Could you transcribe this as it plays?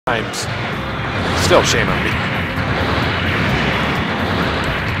times. Still shame on me.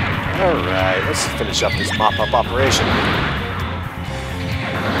 Alright, let's finish up this mop-up operation.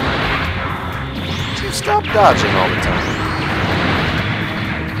 So stop dodging all the time.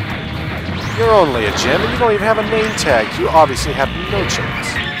 You're only a gem and you don't even have a name tag. You obviously have no chance.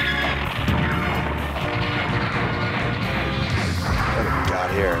 What have we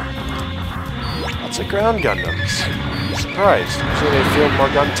got here? Lots of ground Gundams. I'm surprised. Usually they field more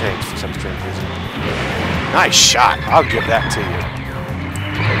gun tanks for some strange reason. Nice shot. I'll give that to you.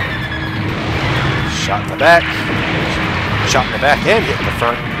 Shot in the back. Shot in the back and hit in the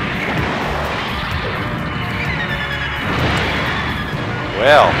front.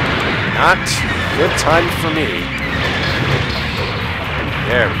 Well, not good time for me.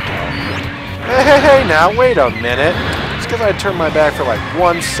 There we go. Hey, now, wait a minute. It's because I turned my back for like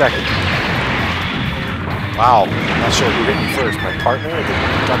 1 second. Wow, not sure who hit me first, my partner or the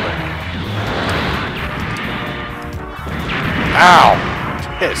gunman. Ow!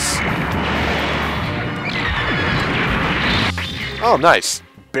 Piss. Oh, nice.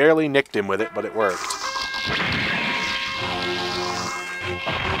 Barely nicked him with it, but it worked.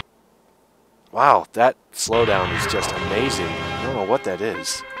 Wow, that slowdown is just amazing. I don't know what that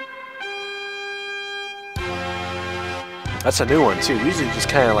is. That's a new one, too. Usually just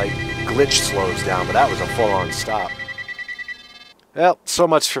kind of like glitch slows down, but that was a full-on stop. Well, so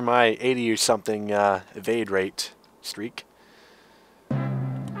much for my 80 or something evade rate streak.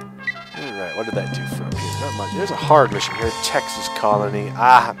 Alright, what did that do for up here? Not much. There's a hard mission here. Texas Colony.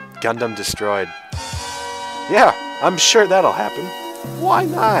 Ah, Gundam destroyed. Yeah, I'm sure that'll happen. Why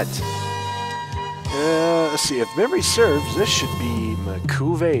not? Let's see. If memory serves, this should be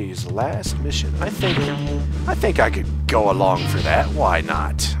McCuve's last mission. I think I could go along for that. Why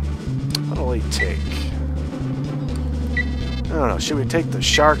not? What'll he take? I don't know. Should we take the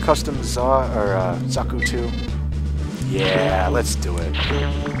Char Custom Zaku 2? Yeah, let's do it.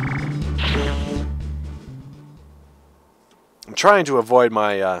 I'm trying to avoid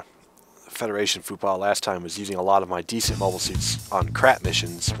my Federation Football. Last time was using a lot of my decent mobile suits on crap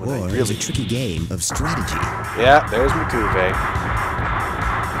missions. When War really... is a tricky game of strategy. Yeah, there's McCuve.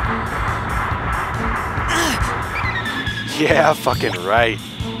 Yeah, fucking right.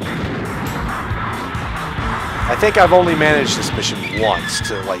 I think I've only managed this mission once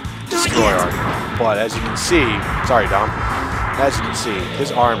to, like, destroy armor. But as you can see... Sorry, Dom. As you can see,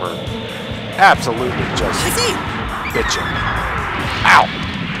 his armor absolutely just bitching. Ow!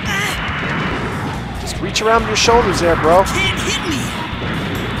 Just reach around your shoulders there, bro. Can't hit me.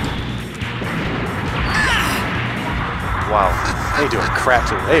 Wow. They doing crap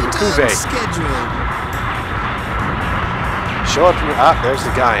to him. Hey, McCuve. Show up here. Ah, there's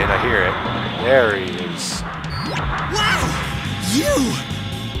the guy, and I hear it. There he is. Wow! You!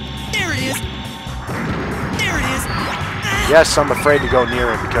 There it is! There it is! Yes, I'm afraid to go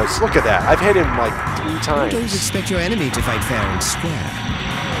near him because look at that. I've hit him like 3 times. You don't expect your enemy to fight fair and square.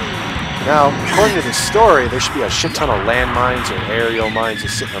 Now, according to the story, there should be a shit ton of landmines or aerial mines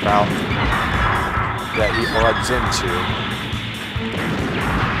just sitting about that he runs into.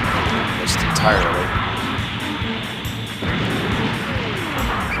 Just entirely.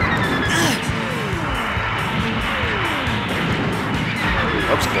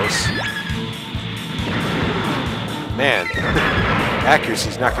 Oops, close. Man,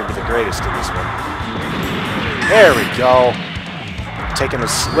 accuracy's not going to be the greatest in this one. There we go. Taking a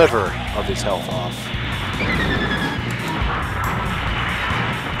sliver of his health off.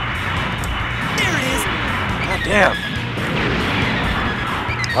 There it is! God damn.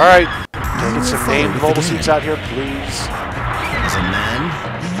 Alright, can I get some named mobile suits out here, please? As a man,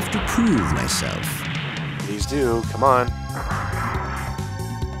 I have to prove myself. Please do, come on.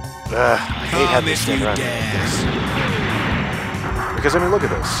 I hate having this thing around like this. Because, I mean, look at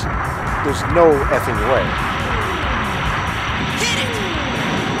this. There's no effing way. Hit it!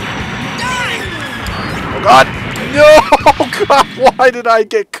 Die! Oh, God! No! God, why did I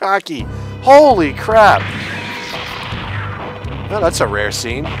get cocky? Holy crap! Oh, that's a rare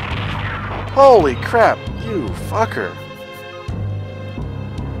scene. Holy crap, you fucker.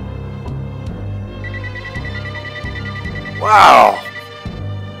 Wow!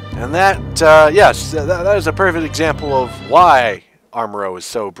 And that, yes, that is a perfect example of why Armoro is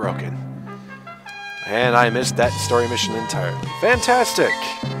so broken. And I missed that story mission entirely. Fantastic!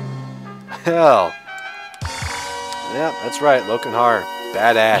 Hell. Yep, that's right, Loken Har.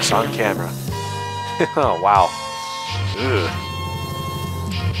 Badass on camera. Oh, wow. Ugh.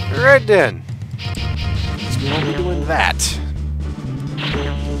 Alright then. So we won't be doing that.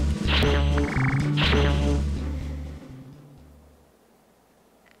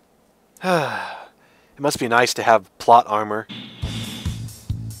 It must be nice to have plot armor.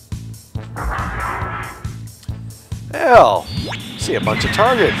 Hell, see a bunch of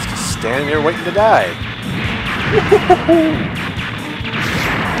targets just standing there waiting to die.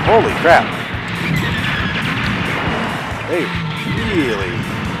 Holy crap. They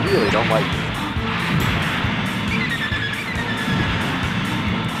really don't like me.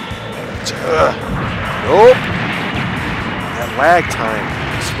 Nope. That lag time,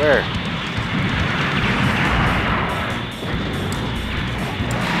 I swear.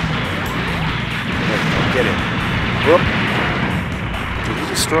 Get it. Whoop. Did he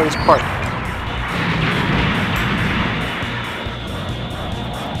destroy his partner?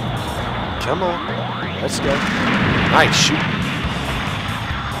 Come on. Let's go. Nice shoot.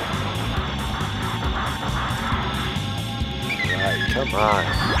 Right, come on.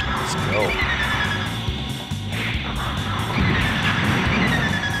 Let's go.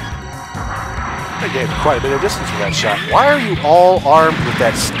 I gave quite a bit of distance with that shot. Why are you all armed with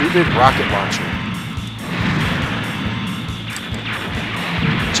that stupid rocket launcher?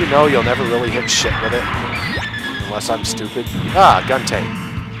 Did you know you'll never really hit shit with it? Unless I'm stupid. Ah, gun tank.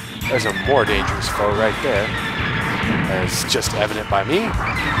 There's a more dangerous foe right there. As just evident by me.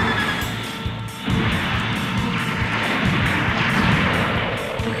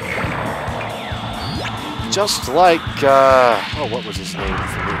 Just like, oh, what was his name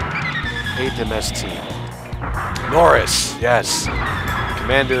for me? HMS team. Norris, yes.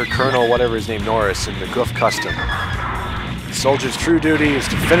 Commander, Colonel, whatever his name, Norris in the Goof Custom. The soldier's true duty is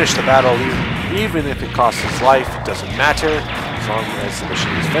to finish the battle, even if it costs his life. It doesn't matter, as long as the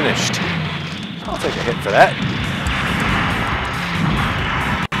mission is finished. I'll take a hit for that.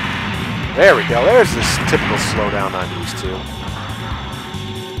 There we go. There's this typical slowdown I'm used to.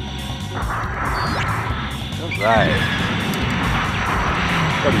 Alright.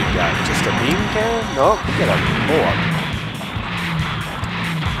 What do you got? Just a beam cannon? Nope, you got a bullet.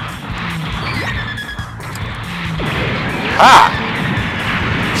 Ha!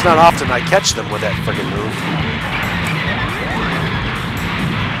 It's not often I catch them with that friggin' move.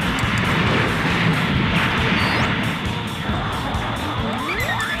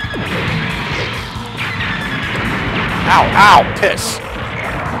 Ow, ow, piss.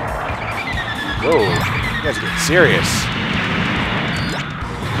 Whoa, you guys are getting serious.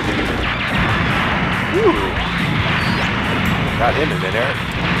 Ooh. Got him in there.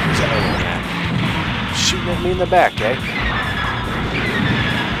 Who's that other one at? Shooting at me in the back, eh?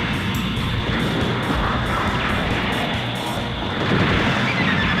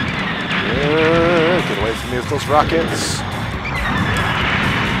 Get away from me with those rockets.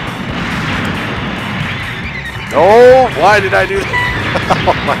 No! Why did I do that?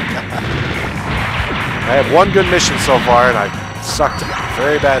 Oh my god. I have one good mission so far, and I sucked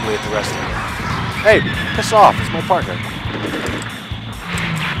very badly at the rest of them. Hey, piss off, it's my partner.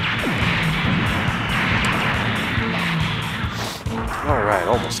 Alright,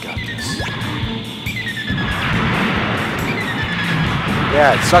 almost got this.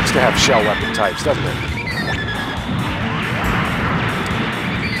 Yeah, it sucks to have shell weapon types, doesn't it?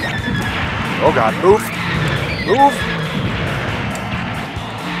 Oh god, move! Move!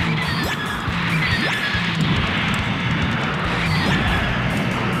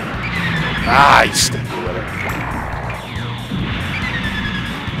 Ah, he's sticking with it.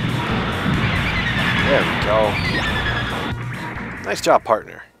 There we go. Nice job,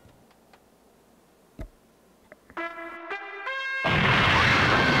 partner.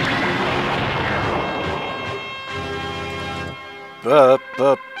 Ba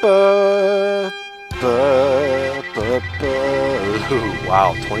ba ba ba ba ba. Ooh,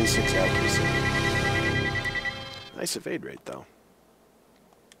 wow, 26 accuracy. Nice evade rate, though.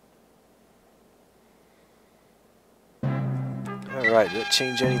 Alright, did it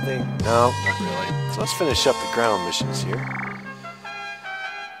change anything? No, not really. So let's finish up the ground missions here.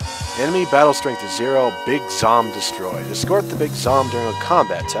 Enemy battle strength is 0, Big Zom destroyed. Escort the Big Zom during a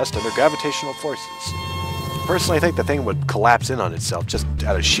combat test under gravitational forces. Personally, I think the thing would collapse in on itself just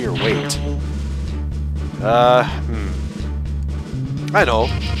out of sheer weight. I know.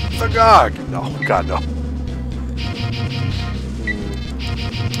 The Gog! No, God, no.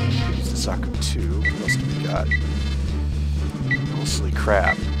 Use the Soccer 2. What else do we got? Mostly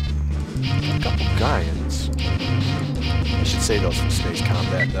crap. A couple Gaians. I should save those for space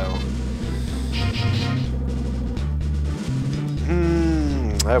combat, though.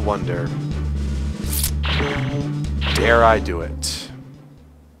 I wonder. Dare I do it?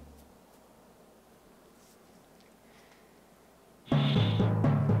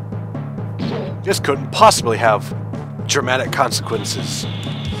 This couldn't possibly have dramatic consequences.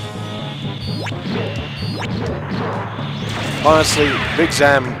 Honestly, Big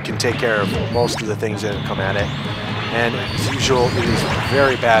Zam can take care of most of the things that come at it. And as usual, it is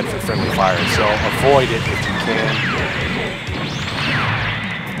very bad for friendly fire, so avoid it if you can.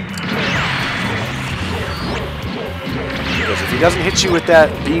 Because if he doesn't hit you with that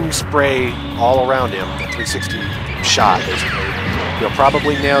beam spray all around him, the 360 shot basically, he'll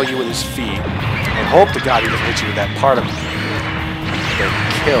probably nail you with his feet, and hope to God he doesn't hit you with that part of him that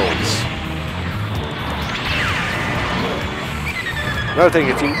kills. Another thing,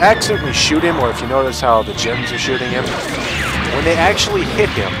 if you accidentally shoot him, or if you notice how the gems are shooting him, when they actually hit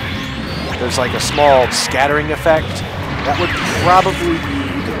him, there's like a small scattering effect. That would probably be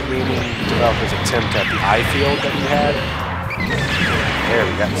the gaming developer's attempt at the eye field that we had. There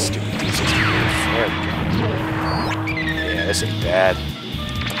we got the stupid 360 move. There we go. Yeah, this ain't bad.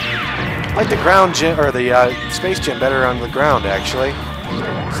 I like the ground gem, or the space gem better on the ground, actually.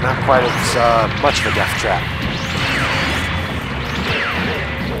 It's not quite as much of a death trap.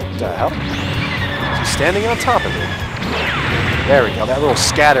 What the hell? Is he standing on top of it? There we go, that little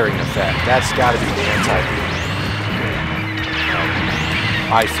scattering effect. That's got to be the anti-beam.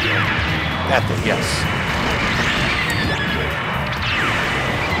 I feel. That thing, yes.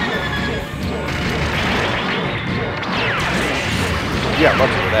 Yeah,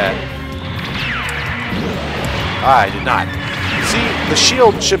 lucky for that. I did not. See, the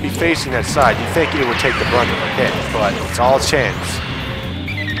shield should be facing that side. You'd think it would take the brunt of the hit, but it's all a chance.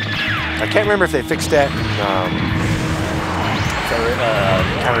 I can't remember if they fixed that in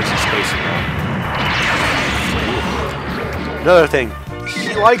counters and spacing now. Another thing,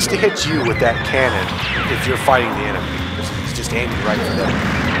 he likes to hit you with that cannon if you're fighting the enemy. He's just aiming right for them.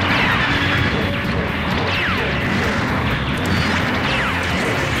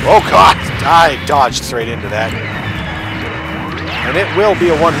 Oh god! I dodged straight into that. And it will be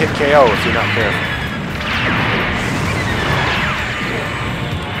a one-hit KO if you're not careful.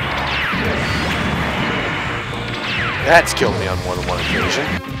 That's killed me on more than one occasion.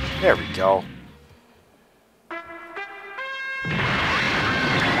 There we go.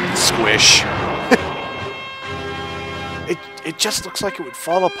 Squish. It just looks like it would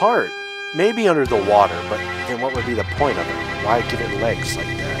fall apart. Maybe under the water, but then what would be the point of it? Why give it legs like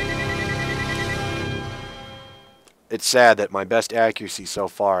that? It's sad that my best accuracy so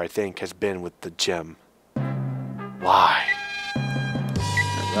far, I think, has been with the gem. Why?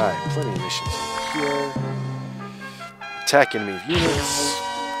 Alright, plenty of missions here. Attack enemy units.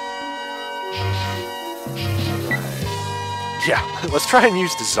 Right. Yeah, let's try and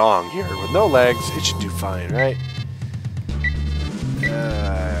use the Zong here. With no legs, it should do fine, right?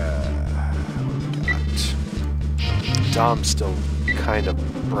 Dom's still kind of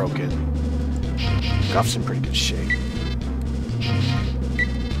broken. Guff's in pretty good shape.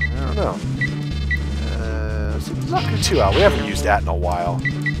 I don't know. Let's see, Locker 2 out. We haven't used that in a while.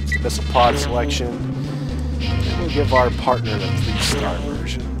 It's the missile pod selection. And we'll give our partner the 3-star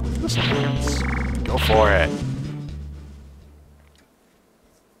version with missile pods. Go for it.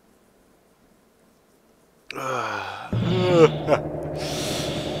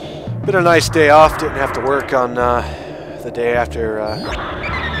 Been a nice day off. Didn't have to work on the day after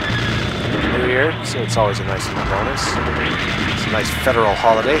New Year, so it's always a nice little bonus. It's a nice federal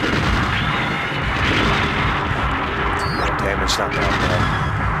holiday. No damage, not bad though.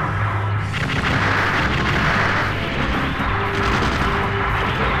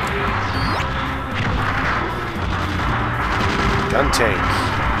 Gun tank.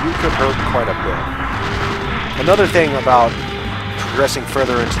 You could hurt quite a bit. Another thing about progressing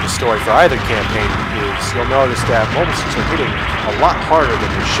further into the story for either campaign is you'll notice that mobile suits are hitting a lot harder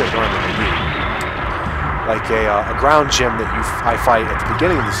than they should normally be. Like a ground gem that I fight at the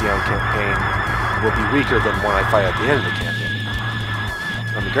beginning of the Zeon campaign will be weaker than one I fight at the end of the campaign.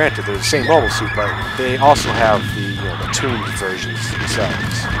 I mean, granted, they're the same mobile suit, but they also have the the tuned versions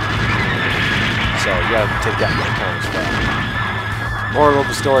themselves. So you gotta take that into account as well. Moral of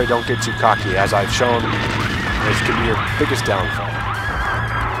the story: don't get too cocky, as I've shown. This could be your biggest downfall.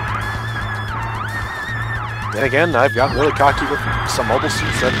 Then again, I've gotten really cocky with some mobile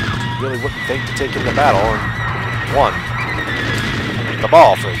suits that really wouldn't think to take into battle and won. The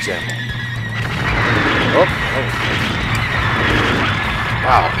ball, for example. Oh.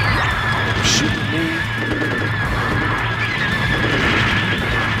 Wow. They're shooting me.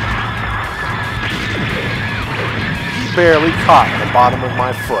 He barely caught the bottom of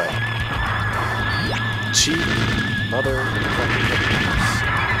my foot. Cheap mother.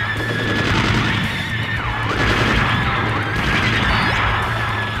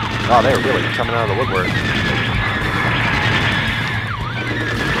 Oh, they're really coming out of the woodwork.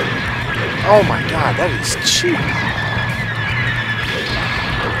 Oh my god, that is cheap.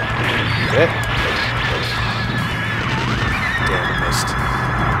 Get it? Damn, I missed.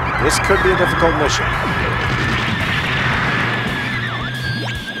 This could be a difficult mission.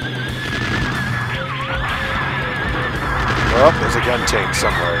 Oh, there's a gun tank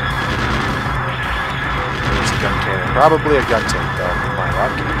somewhere. There's a gun cannon. Probably a gun tank, though, with my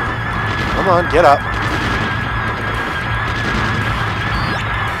luck. Come on, get up.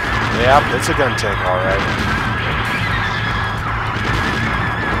 Yep, it's a gun tank, alright.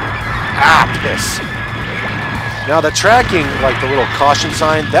 Ah, piss. Now, the tracking, like the little caution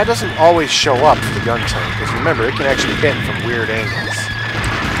sign, that doesn't always show up for the gun tank. Because remember, it can actually hit from weird angles.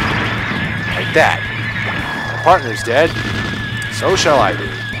 Like that. My partner's dead. So shall I be.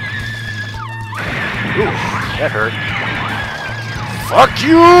 Ooh, that hurt. Fuck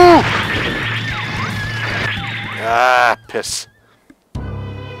you! Ah, piss.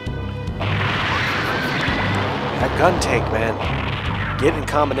 That gun tank, man. Get in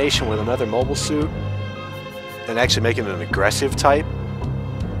combination with another mobile suit and actually make it an aggressive type.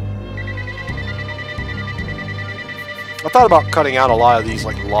 I thought about cutting out a lot of these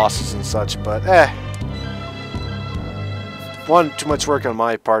like losses and such, but one, too much work on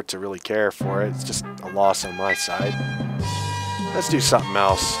my part to really care for it. It's just a loss on my side. Let's do something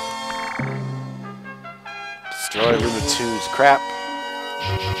else. Destroy Luna 2's crap.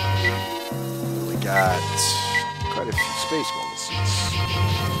 We got quite a few space mobile suits.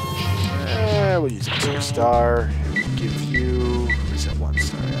 We'll use a 2-star. We'll give you... Where's that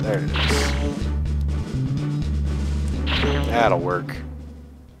 1-star? Yeah, there it is. That'll work.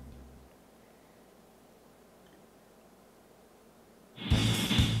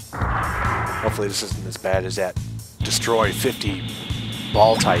 Hopefully this isn't as bad as that destroy 50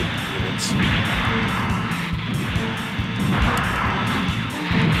 ball type units.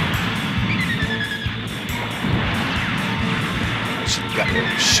 She's got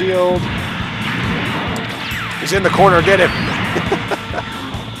a shield. He's in the corner, get him!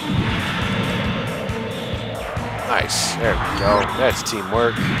 Nice, there we go. That's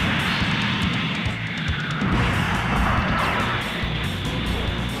teamwork.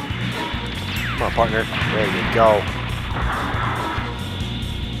 Come on, partner. There you go.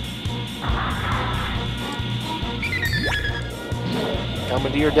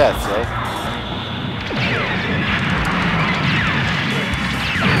 Coming to your death, eh?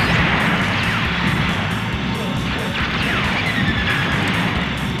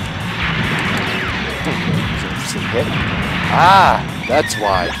 Interesting hit. Ah, that's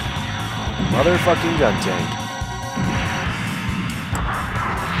why. Motherfucking gun tank.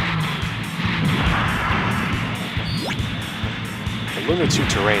 Luna 2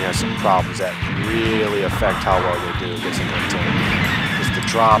 terrain has some problems that really affect how well they do against a gun tank. Just the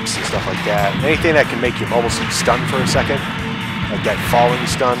drops and stuff like that. Anything that can make your mobile suit stun for a second, like that falling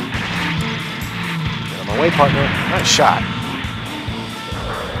stun. Get on my way, partner. Nice shot.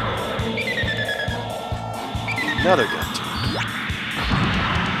 Another gun tank.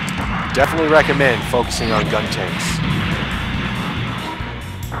 Definitely recommend focusing on gun tanks.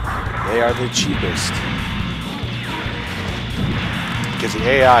 They are the cheapest. Because the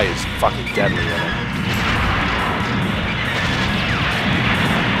AI is fucking deadly in it.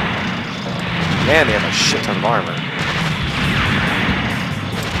 Man, they have a shit ton of armor.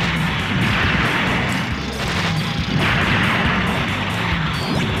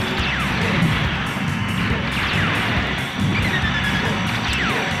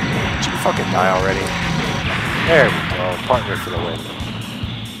 Did you fucking die already? There we go. Partner for the win.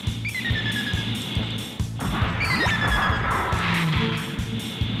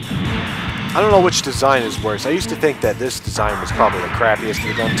 I don't know which design is worse. I used to think that this design was probably the crappiest of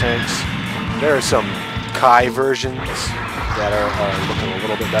the gun tanks. There are some Kai versions that are looking a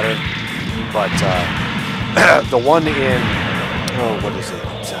little bit better. But the one in... Oh, what is it?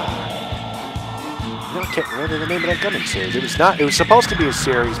 I can't remember the name of that Gundam series. It was not... It was supposed to be a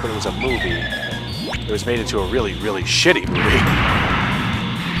series, but it was a movie. It was made into a really, really shitty movie.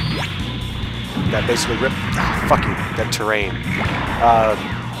 That basically ripped... Oh, fuck you. That terrain.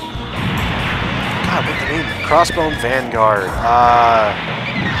 God, what's the name? Crossbone Vanguard.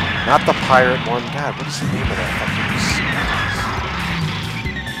 Not the pirate one. God, what is the name of that fucking series?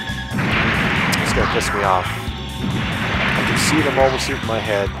 It's gonna piss me off. I can see the mobile suit in my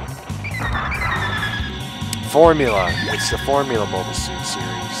head. Formula. It's the Formula mobile suit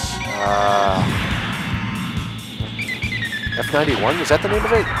series. F91? Was that the name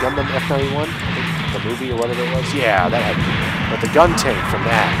of it? Gundam F91? The movie or whatever it was? Yeah, that had... But the gun tank from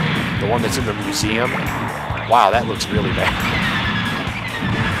that. The one that's in the museum. Wow, that looks really bad.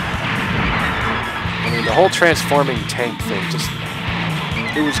 The whole transforming tank thing just...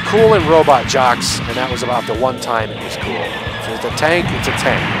 It was cool in Robot Jocks, and that was about the one time it was cool. If it's a tank, it's a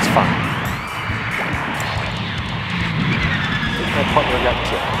tank. It's fine. I think my partner got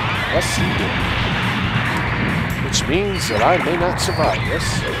killed. Yes, he did. Which means that I may not survive this.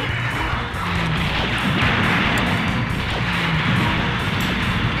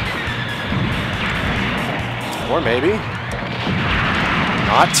 Or maybe.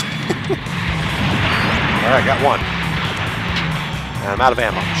 Not. Alright, got one. And I'm out of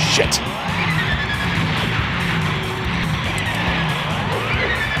ammo. Shit.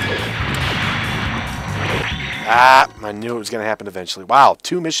 Ah, I knew it was going to happen eventually. Wow,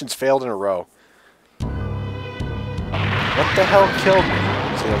 2 missions failed in a row. What the hell killed me?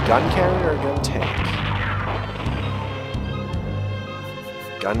 Is it a gun cannon or a gun tank?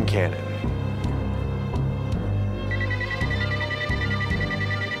 Gun cannon.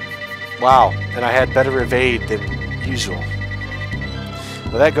 Wow, and I had better evade than usual.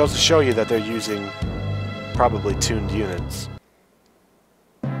 Well, that goes to show you that they're using probably tuned units.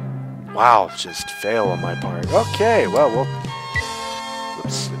 Wow, just fail on my part. Okay, well,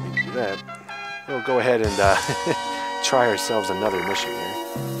 oops, didn't mean to do that. We'll go ahead and try ourselves another mission here.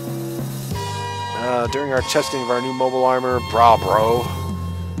 During our testing of our new mobile armor, Bro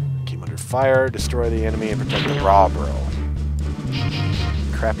came under fire, destroy the enemy, and protect the Bro.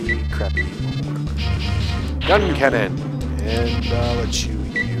 Crappy mobile armor. Gun cannon! And let you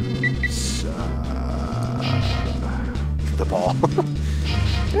use the ball.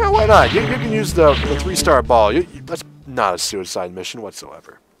 Yeah, why not? You can use the 3-star ball. That's not a suicide mission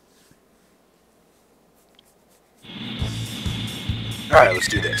whatsoever. Alright, let's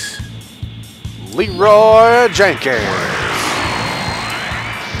do this. Leroy Jenkins!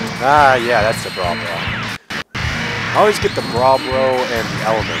 Ah, yeah, that's the Bro. I always get the Bro and the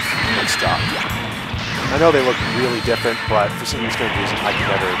Element mixed up. I know they look really different, but for some strange reason, I can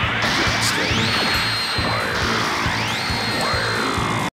never get them straight.